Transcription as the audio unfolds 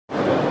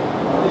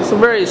Some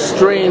very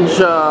strange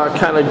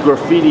kind of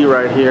graffiti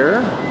right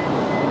here.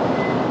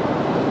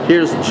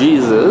 Here's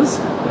Jesus,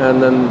 and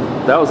then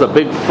that was a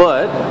big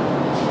foot.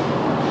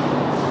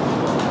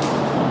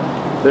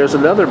 There's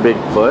another big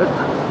foot.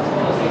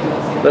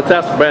 Let's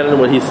ask Brandon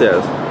what he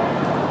says.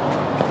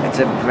 It's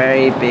a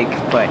very big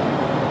foot.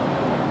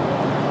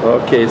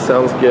 Okay,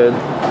 sounds good.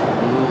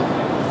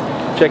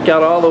 Check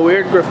out all the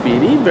weird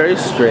graffiti, very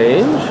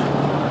strange.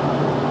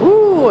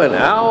 Ooh, an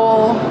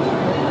owl.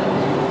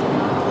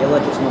 Hey,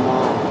 look, it's my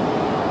mom.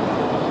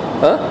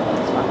 Huh?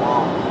 It's my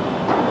mom.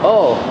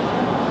 Oh.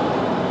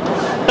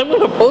 I'm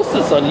gonna post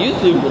this on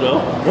YouTube, you know.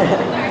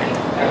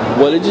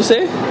 What did you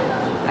say?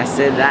 I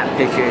said that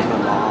picture is my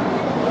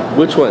mom.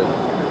 Which one?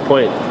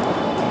 Point.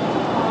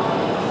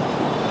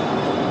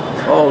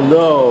 Oh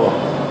no.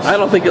 I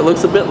don't think it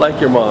looks a bit like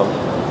your mom.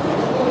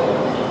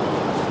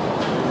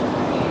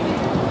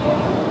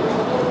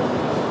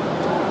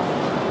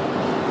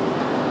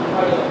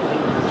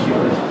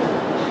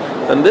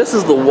 And this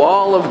is the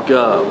wall of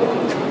gum.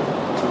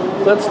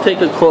 Let's take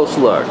a close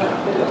look.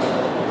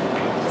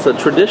 It's a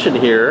tradition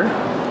here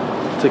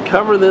to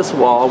cover this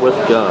wall with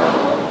gum.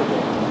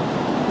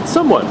 It's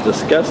somewhat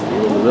disgusting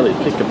when you really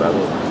think about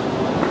it.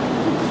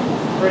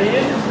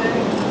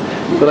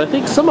 But I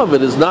think some of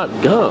it is not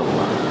gum.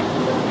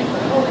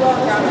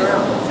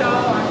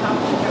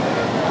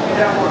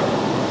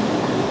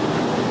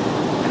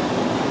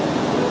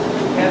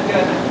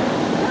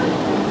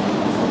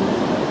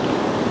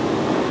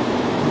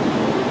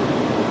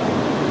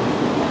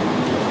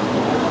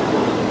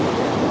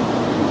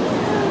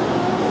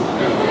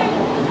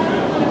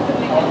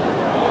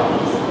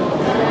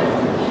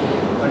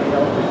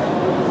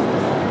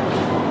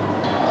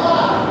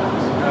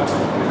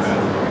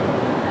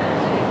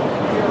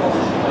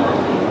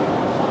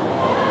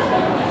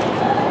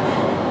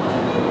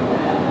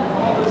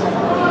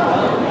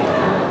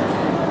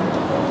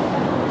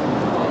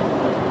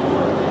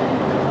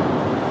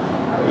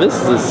 This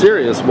is a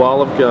serious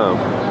wall of gum.